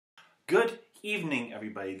Good evening,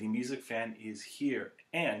 everybody. The music fan is here,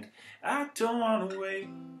 and I don't want to wait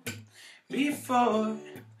before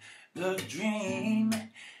the dream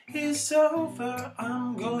is over.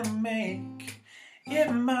 I'm gonna make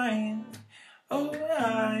it mine. Oh,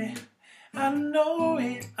 I know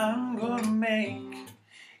it. I'm gonna make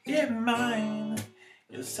it mine.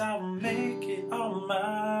 Yes, I'll make it all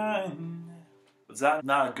mine. Was that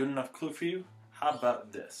not a good enough clue for you? How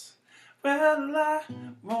about this? Well, I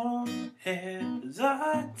won't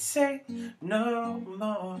hesitate no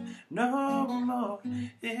more, no more.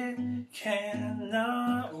 It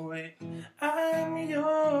cannot wait. I'm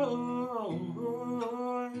yours.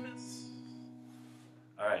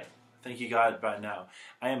 Alright, thank you God by now.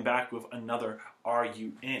 I am back with another Are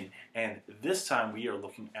You In? And this time we are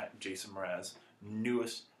looking at Jason Mraz's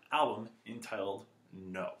newest album entitled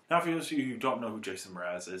No. Now, for those of you who don't know who Jason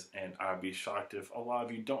Mraz is, and I'd be shocked if a lot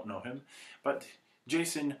of you don't know him, but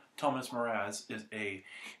Jason Thomas Mraz is a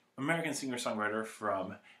American singer-songwriter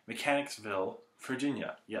from Mechanicsville,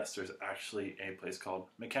 Virginia. Yes, there's actually a place called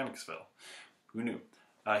Mechanicsville. Who knew?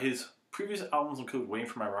 His previous albums include Waiting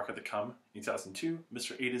for My Rocket to Come in 2002,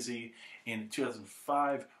 Mr. A to Z in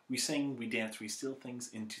 2005, We Sing, We Dance, We Steal Things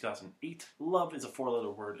in 2008, Love is a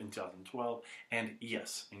Four-Letter Word in 2012, and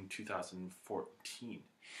Yes in 2014.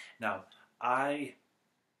 Now, I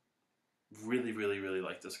really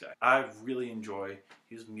like this guy. I really enjoy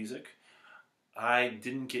his music. I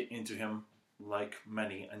didn't get into him like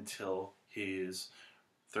many until his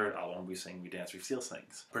third album, We Sing, We Dance, We Steal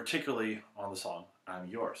Things, particularly on the song I'm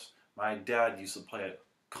Yours. My dad used to play it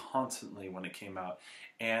constantly when it came out,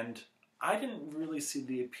 and I didn't really see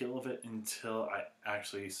the appeal of it until I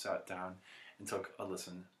actually sat down and took a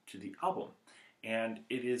listen to the album. And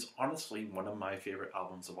it is honestly one of my favorite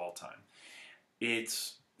albums of all time.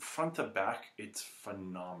 It's front to back, it's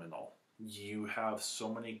phenomenal. You have so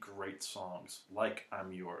many great songs like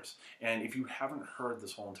I'm Yours. And if you haven't heard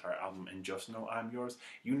this whole entire album and just know I'm Yours,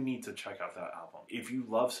 you need to check out that album. If you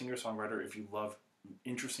love singer-songwriter, if you love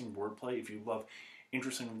interesting wordplay, if you love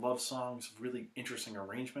interesting love songs, really interesting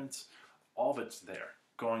arrangements, all of it's there.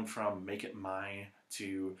 Going from Make It Mine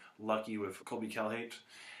to Lucky with Colby Calhate,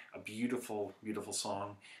 a beautiful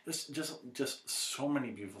song. Just so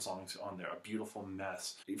many beautiful songs on there. A Beautiful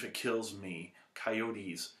Mess, If It Kills Me,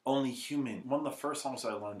 Coyotes, Only Human. One of the first songs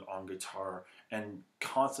I learned on guitar and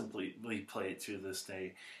constantly play it to this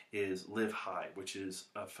day is Live High, which is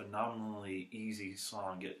a phenomenally easy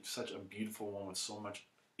song. It's such a beautiful one with so much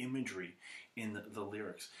imagery in the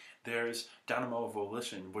lyrics. There's Dynamo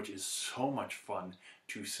Volition, which is so much fun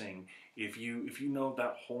to sing. If you know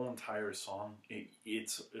that whole entire song,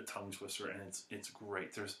 it's a tongue twister and it's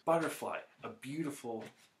great. There's Butterfly, a beautiful,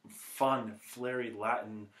 fun, flary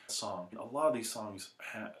Latin song. A lot of these songs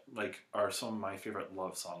are some of my favorite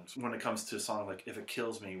love songs. When it comes to a song like If It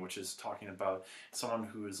Kills Me, which is talking about someone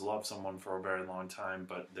who has loved someone for a very long time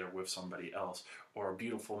but they're with somebody else, or A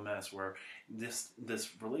Beautiful Mess, where this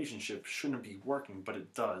relationship shouldn't be working but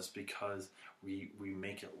it does because we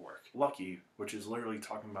make it work. Lucky, which is literally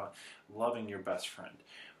talking about loving your best friend.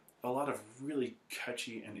 A lot of really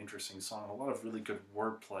catchy and interesting songs, a lot of really good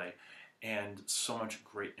wordplay, and so much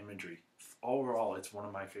great imagery. Overall, it's one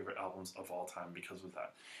of my favorite albums of all time because of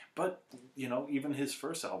that. But, you know, even his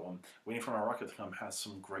first album, Waiting for My Rocket to Come, has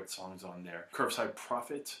some great songs on there. Curbside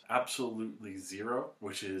Prophet, Absolutely Zero,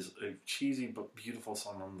 which is a cheesy but beautiful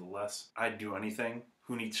song nonetheless. I'd Do Anything,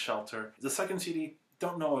 Who Needs Shelter. The second CD,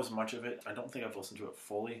 don't know as much of it. I don't think I've listened to it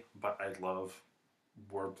fully, but I love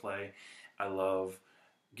wordplay. I love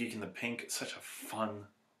Geek in the Pink, such a fun,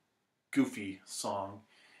 goofy song.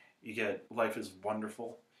 You get Life is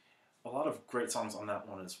Wonderful. A lot of great songs on that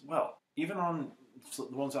one as well. Even on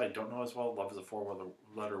the ones I don't know as well, Love is a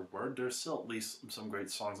Four-Letter Word, there's still at least some great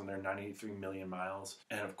songs on there, 93 Million Miles.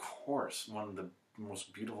 And of course, one of the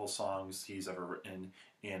most beautiful songs he's ever written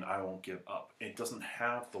in I Won't Give Up. It doesn't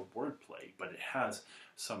have the wordplay, but it has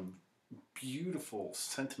some beautiful,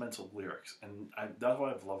 sentimental lyrics. And that's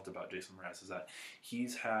what I've loved about Jason Mraz, is that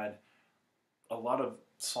he's had a lot of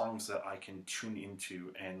songs that I can tune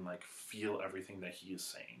into and like feel everything that he is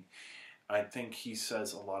saying. I think he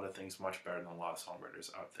says a lot of things much better than a lot of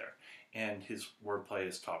songwriters out there, and his wordplay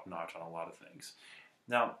is top notch on a lot of things.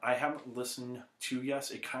 Now, I haven't listened to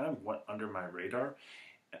Yes. It kind of went under my radar,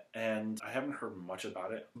 and I haven't heard much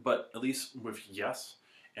about it, but at least with Yes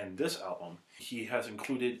and this album, he has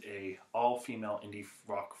included a all-female indie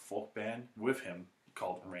rock folk band with him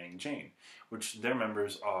called Raining Jane, which their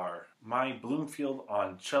members are Mai Bloomfield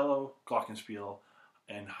on cello, glockenspiel,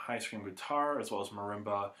 and high string guitar, as well as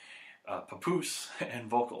marimba, papoose, and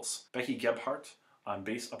vocals. Becky Gebhardt on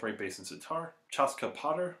bass, upright bass, and sitar. Chaska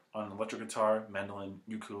Potter on electric guitar, mandolin,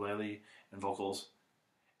 ukulele, and vocals.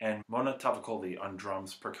 And Mona Tavakoli on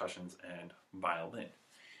drums, percussions, and violin.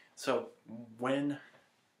 So when,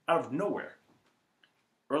 out of nowhere,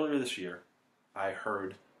 earlier this year, I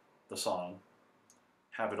heard the song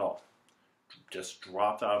Have It All. Just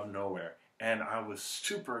dropped out of nowhere. And I was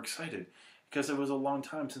super excited because it was a long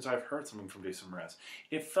time since I've heard something from Jason Mraz.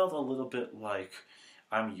 It felt a little bit like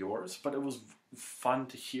I'm Yours, but it was fun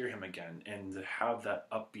to hear him again and to have that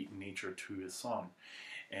upbeat nature to his song.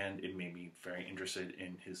 And it made me very interested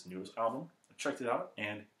in his newest album. I checked it out,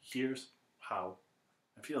 and here's how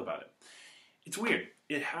I feel about it. It's weird.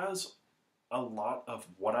 It has a lot of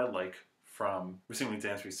what I like from We Sing, We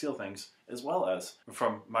Dance, We Steal Things, as well as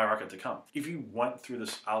from My Rocket to Come. If you went through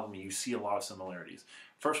this album, you see a lot of similarities.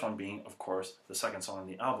 First one being, of course, the second song on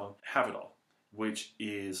the album, Have It All, which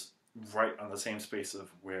is right on the same space of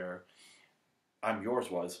where I'm Yours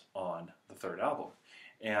was on the third album.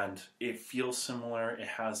 And it feels similar. It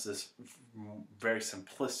has this very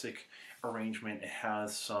simplistic arrangement. It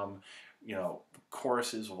has some,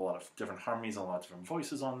 choruses with a lot of different harmonies and a lot of different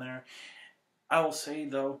voices on there. I will say,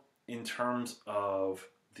 though, in terms of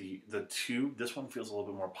the two, this one feels a little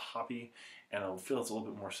bit more poppy, and it feels a little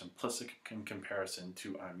bit more simplistic in comparison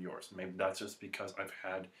to I'm Yours. Maybe that's just because I've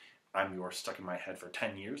had I'm Yours stuck in my head for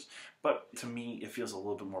 10 years. But to me, it feels a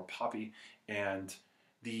little bit more poppy, and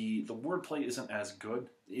the wordplay isn't as good,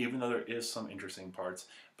 even though there is some interesting parts.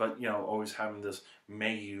 But, always having this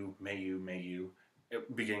may you,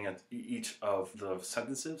 beginning at each of the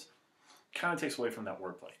sentences kind of takes away from that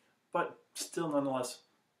wordplay. But still, nonetheless,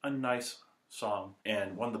 a nice song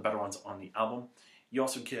and one of the better ones on the album. You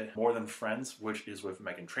also get More Than Friends, which is with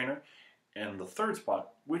Meghan Trainor. And the third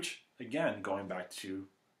spot, which, again, going back to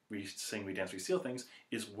We Sing, We Dance, We Steal Things,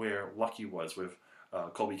 is where Lucky was with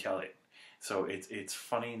Colby Kelly. So it's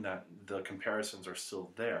funny that the comparisons are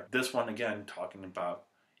still there. This one, again, talking about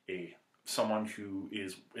someone who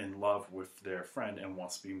is in love with their friend and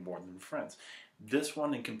wants to be more than friends. This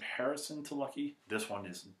one, in comparison to Lucky, this one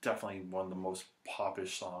is definitely one of the most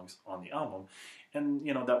popish songs on the album. And,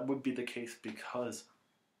 that would be the case because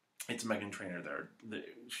it's Meghan Trainor there.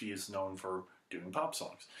 She is known for doing pop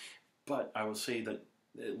songs. But I will say that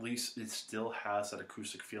at least it still has that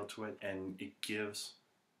acoustic feel to it, and it gives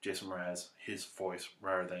Jason Mraz his voice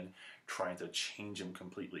rather than trying to change him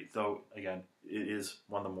completely. Though, again, it is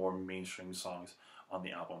one of the more mainstream songs on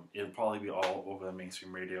the album. It'll probably be all over the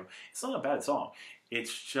mainstream radio. It's not a bad song.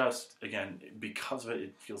 It's just, again, because of it,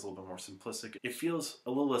 it feels a little bit more simplistic. It feels a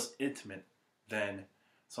little less intimate than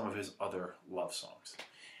some of his other love songs.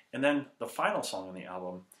 And then the final song on the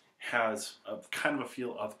album has a kind of a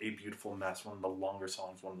feel of A Beautiful Mess, one of the longer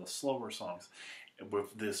songs, one of the slower songs,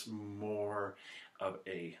 with this more of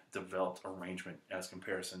a developed arrangement as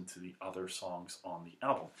comparison to the other songs on the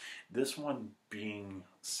album. This one being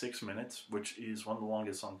 6 minutes, which is one of the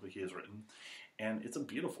longest songs that he has written, and it's a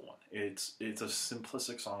beautiful one. It's a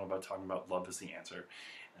simplistic song about talking about love is the answer,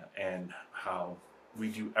 and how we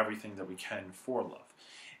do everything that we can for love.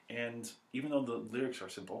 And even though the lyrics are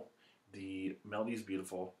simple, the melody is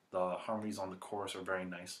beautiful, the harmonies on the chorus are very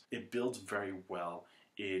nice, it builds very well.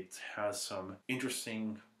 It has some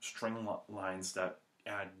interesting string lines that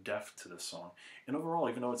add depth to this song. And overall,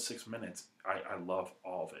 even though it's 6 minutes, I love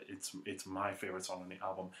all of it. It's my favorite song on the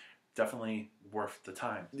album. Definitely worth the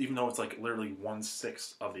time. Even though it's like literally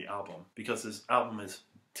 1/6 of the album. Because this album is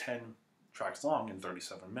 10 tracks long in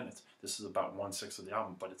 37 minutes. This is about 1/6 of the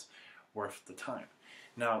album, but it's worth the time.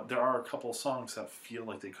 Now, there are a couple of songs that feel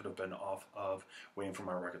like they could have been off of Waiting for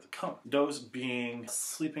My Record to Come. Those being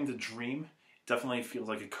Sleeping to Dream. Definitely feels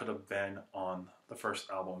like it could have been on the first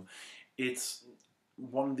album. It's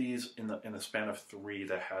one of these in the span of 3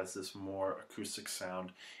 that has this more acoustic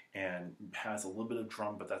sound and has a little bit of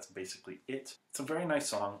drum, but that's basically it. It's a very nice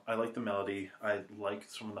song. I like the melody. I like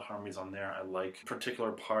some of the harmonies on there. I like a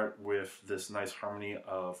particular part with this nice harmony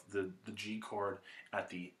of the G chord at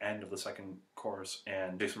the end of the second chorus,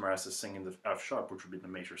 and Jason Mraz is singing the F sharp, which would be the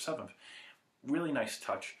major 7th. Really nice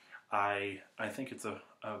touch. I think it's a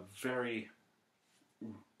very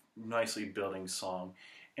nicely building song,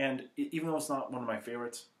 and even though it's not one of my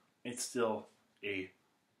favorites, it's still a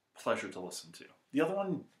pleasure to listen to. The other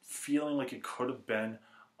one feeling like it could have been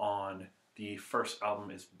on the first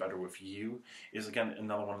album is Better With You is again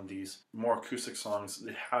another one of these more acoustic songs.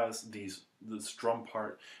 It has this drum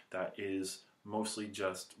part that is mostly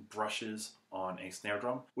just brushes on a snare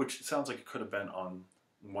drum, which sounds like it could have been on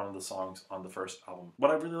one of the songs on the first album.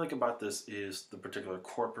 What I really like about this is the particular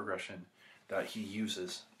chord progression that he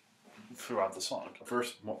uses throughout the song. The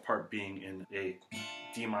first part being in A,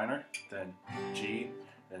 D minor, then G,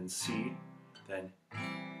 then C, then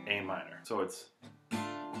A minor. So it's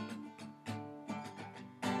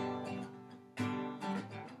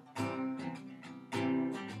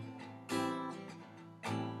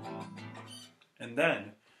and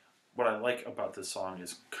then what I like about this song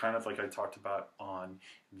is kind of like I talked about on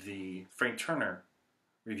the Frank Turner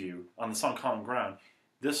review on the song Common Ground.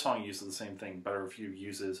 This song uses the same thing. Better Review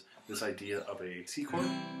uses this idea of a C chord,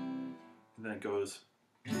 and then it goes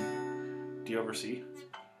D over C,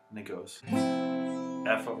 and it goes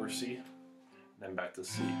F over C, and then back to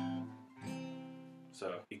C.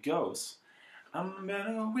 So it goes, I'm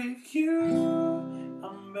better with you,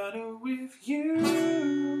 I'm better with you,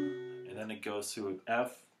 and then it goes to an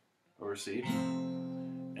F over C,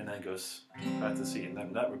 and then it goes back to C, and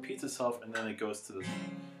then that repeats itself, and then it goes to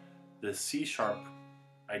the C sharp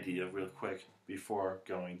idea real quick before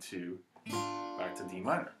going to back to D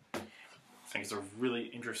minor. I think it's a really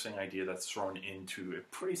interesting idea that's thrown into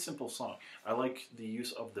a pretty simple song. I like the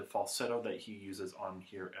use of the falsetto that he uses on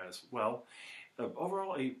here as well.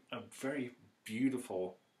 Overall, a very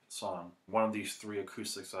beautiful song. One of these three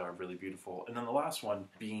acoustics that are really beautiful. And then the last one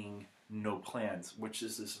being No Plans, which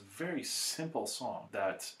is this very simple song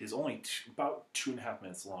that is only about 2.5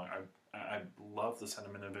 minutes long. I love the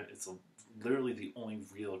sentiment of it. It's literally the only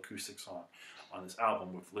real acoustic song on this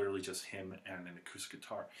album, with literally just him and an acoustic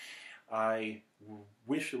guitar. I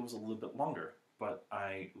wish it was a little bit longer, but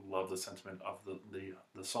I love the sentiment of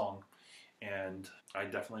the song, and I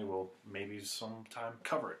definitely will maybe sometime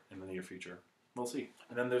cover it in the near future. We'll see.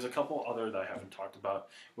 And then there's a couple other that I haven't talked about,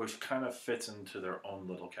 which kind of fits into their own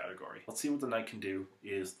little category. Let's See What the Night Can Do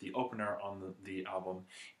is the opener on the album,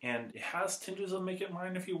 and it has tinges of Make It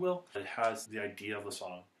Mine, if you will. It has the idea of the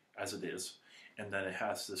song as it is, and then it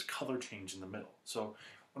has this color change in the middle. So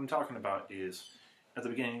what I'm talking about is, at the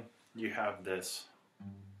beginning, you have this.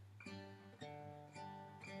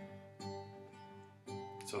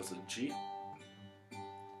 So it's a G,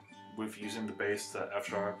 with using the bass, the F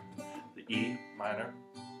sharp, the E minor,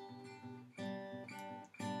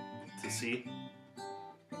 to C,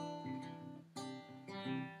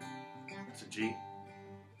 to G,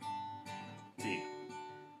 D.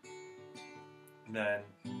 And then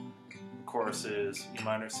the chorus is E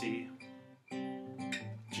minor, C,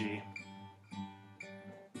 G,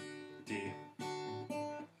 D,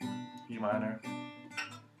 E minor,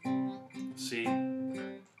 C,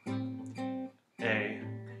 A,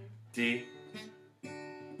 D,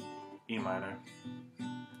 E minor,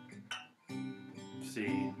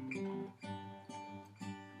 C.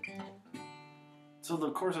 So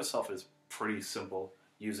the chorus itself is pretty simple,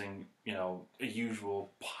 using, a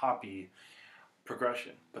usual poppy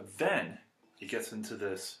progression. But then it gets into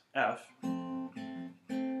this F,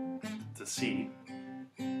 to C,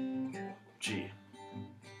 G,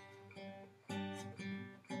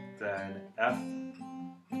 then F,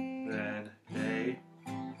 then A,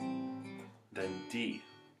 then D.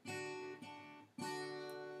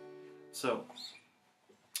 So,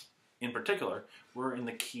 in particular, we're in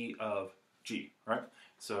the key of G, right?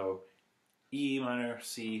 So, E minor,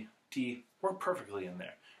 C, D, we're perfectly in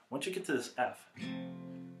there. Once you get to this F,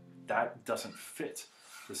 that doesn't fit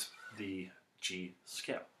the G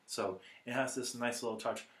scale. So, it has this nice little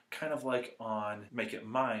touch, kind of like on Make It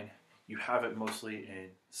Mine, you have it mostly in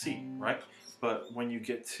C, right? But when you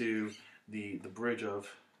get to the bridge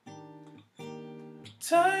of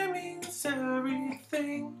timing's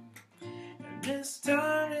everything, and this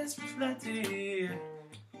time is plenty,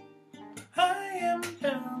 I am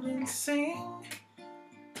balancing,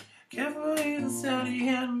 carefully and steady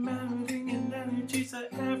and melting in energies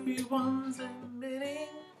that everyone's emitting.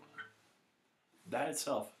 That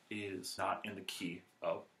itself is not in the key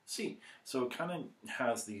of C. So it kind of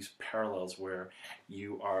has these parallels where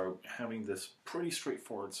you are having this pretty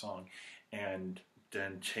straightforward song and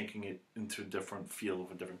then taking it into a different feel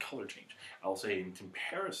of a different color change. I'll say in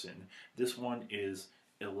comparison, this one is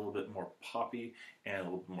a little bit more poppy and a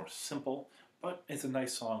little bit more simple, but it's a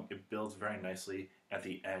nice song. It builds very nicely at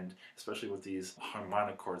the end, especially with these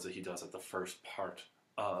harmonic chords that he does at the first part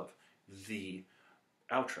of the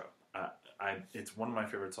outro. It's one of my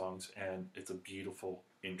favorite songs, and it's a beautiful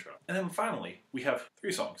intro. And then finally, we have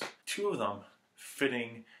 3 songs. 2 of them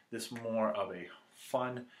fitting this more of a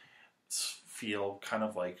fun feel, kind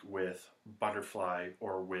of like with Butterfly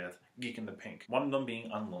or with Geek in the Pink. One of them being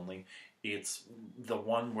Unlonely. It's the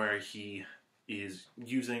one where he is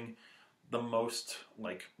using the most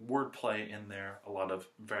like wordplay in there, a lot of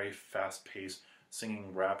very fast-paced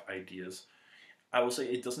singing rap ideas. I will say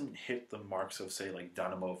it doesn't hit the marks of, say, like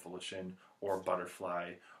Dynamo Volition or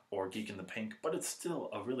Butterfly or Geek in the Pink, but it's still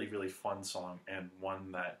a really, really fun song, and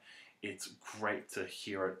one that it's great to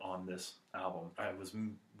hear it on this album. I was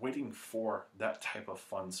waiting for that type of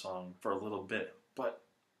fun song for a little bit, but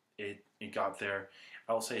it got there.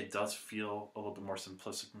 I will say it does feel a little bit more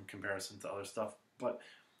simplistic in comparison to other stuff, but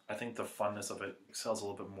I think the funness of it excels a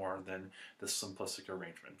little bit more than the simplistic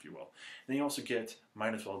arrangement, if you will. And you also get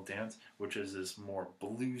Might As Well Dance, which is this more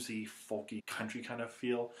bluesy, folky, country kind of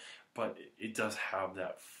feel, but it does have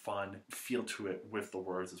that fun feel to it with the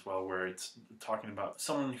words as well, where it's talking about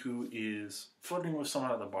someone who is flirting with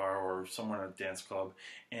someone at the bar or someone at a dance club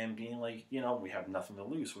and being like, you know, we have nothing to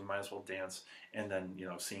lose, we might as well dance, and then, you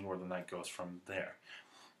know, seeing where the night goes from there.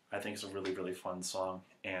 I think it's a really, really fun song,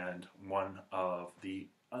 and one of the,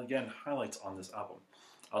 again, highlights on this album.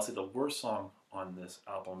 I'll say the worst song on this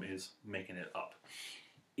album is Making It Up.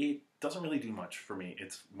 It doesn't really do much for me.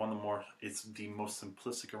 It's it's the most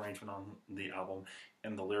simplistic arrangement on the album,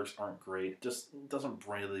 and the lyrics aren't great. It just doesn't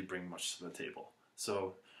really bring much to the table.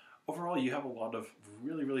 So overall, you have a lot of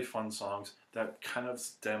really, really fun songs that kind of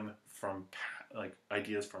stem from like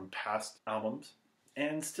ideas from past albums,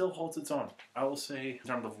 and still holds its own. I will say, in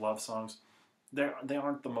terms of love songs, they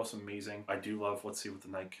aren't the most amazing. I do love Let's See What the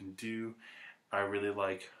Night Can Do. I really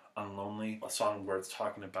like Unlonely, a song where it's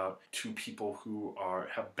talking about two people who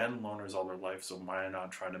have been loners all their life, so why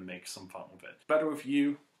not try to make some fun with it. Better With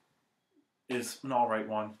You is an alright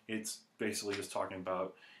one. It's basically just talking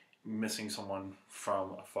about missing someone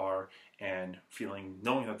from afar and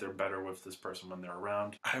knowing that they're better with this person when they're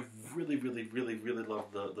around. I really, really, really, really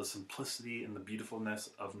love the simplicity and the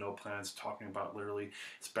beautifulness of No Plans, talking about literally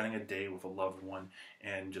spending a day with a loved one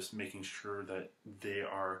and just making sure that they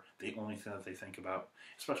are the only thing that they think about,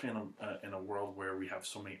 especially in a world where we have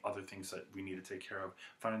so many other things that we need to take care of.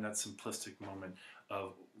 Finding that simplistic moment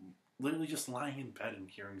of literally just lying in bed and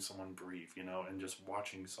hearing someone breathe, you know, and just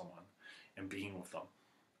watching someone and being with them.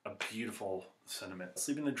 A beautiful sentiment.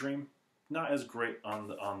 Sleeping the Dream, not as great on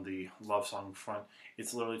the love song front.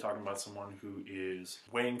 It's literally talking about someone who is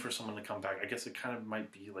waiting for someone to come back. I guess it kind of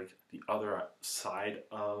might be like the other side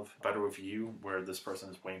of Better With You, where this person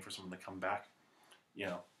is waiting for someone to come back. You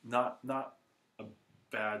know, not a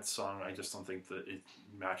bad song. I just don't think that it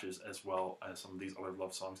matches as well as some of these other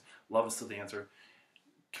love songs. Love Is Still the Answer.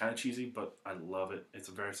 Kind of cheesy, but I love it. It's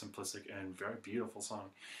a very simplistic and very beautiful song.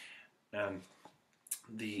 And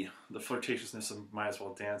the flirtatiousness of Might As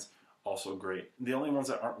Well Dance, also great. The only ones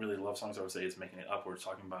that aren't really love songs, I would say, is Making It Up. We're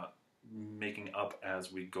talking about making up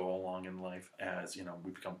as we go along in life, as, you know,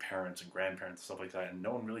 we become parents and grandparents and stuff like that, and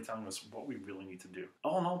no one really telling us what we really need to do.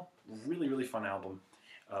 All in all, really, really fun album.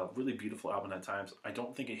 Really beautiful album at times. I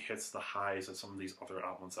don't think it hits the highs of some of these other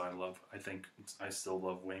albums that I love. I think I still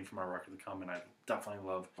love Waiting for My Record to Come, and I definitely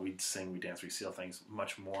love We Sing, We Dance, We Seal Things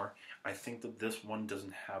much more. I think that this one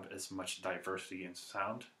doesn't have as much diversity in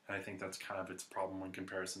sound, and I think that's kind of its problem in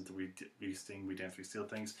comparison to We Sing, We Dance, We Seal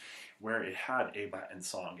Things, where it had a Latin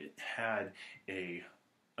song, it had a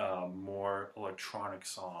more electronic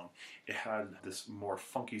song, it had this more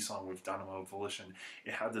funky song with Dynamo Volition,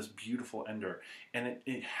 it had this beautiful ender, and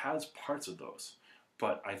it has parts of those,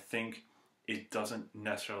 but I think it doesn't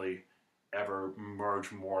necessarily ever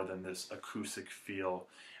merge more than this acoustic feel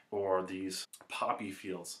or these poppy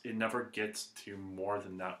feels. It never gets to more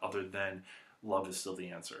than that, other than Love Is Still the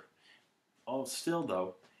Answer. Oh, still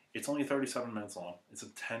though, it's only 37 minutes long. It's a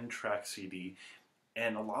 10-track CD,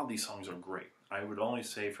 and a lot of these songs are great. I would only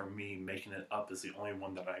say, for me, Making It Up is the only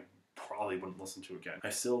one that I probably wouldn't listen to again. I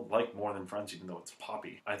still like More Than Friends, even though it's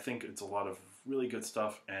poppy. I think it's a lot of really good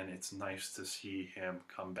stuff, and it's nice to see him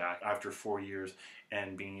come back after 4 years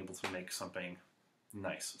and being able to make something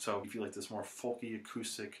nice. So if you like this more folky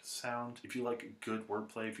acoustic sound, if you like good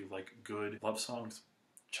wordplay, if you like good love songs,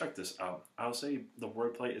 check this out. I'll say the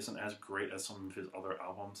wordplay isn't as great as some of his other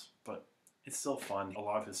albums, but it's still fun. A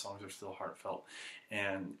lot of his songs are still heartfelt,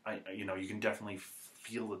 and you know, you can definitely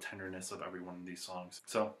feel the tenderness of every one of these songs.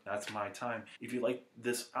 So that's my time. If you like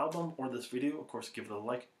this album or this video, of course, give it a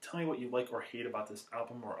like. Tell me what you like or hate about this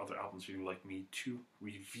album or other albums you would like me to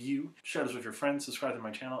review. Share this with your friends, subscribe to my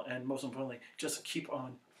channel, and most importantly, just keep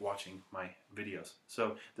on watching my videos.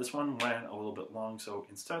 So this one ran a little bit long, so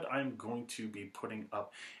instead I'm going to be putting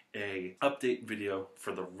up a update video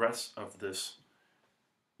for the rest of this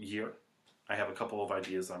year. I have a couple of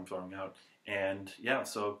ideas that I'm throwing out, and yeah,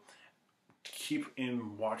 so keep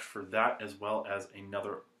in watch for that, as well as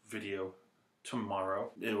another video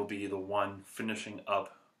tomorrow. It'll be the one finishing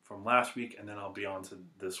up from last week, and then I'll be on to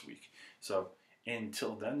this week. So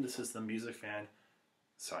until then, this is the Music Fan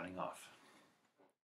signing off.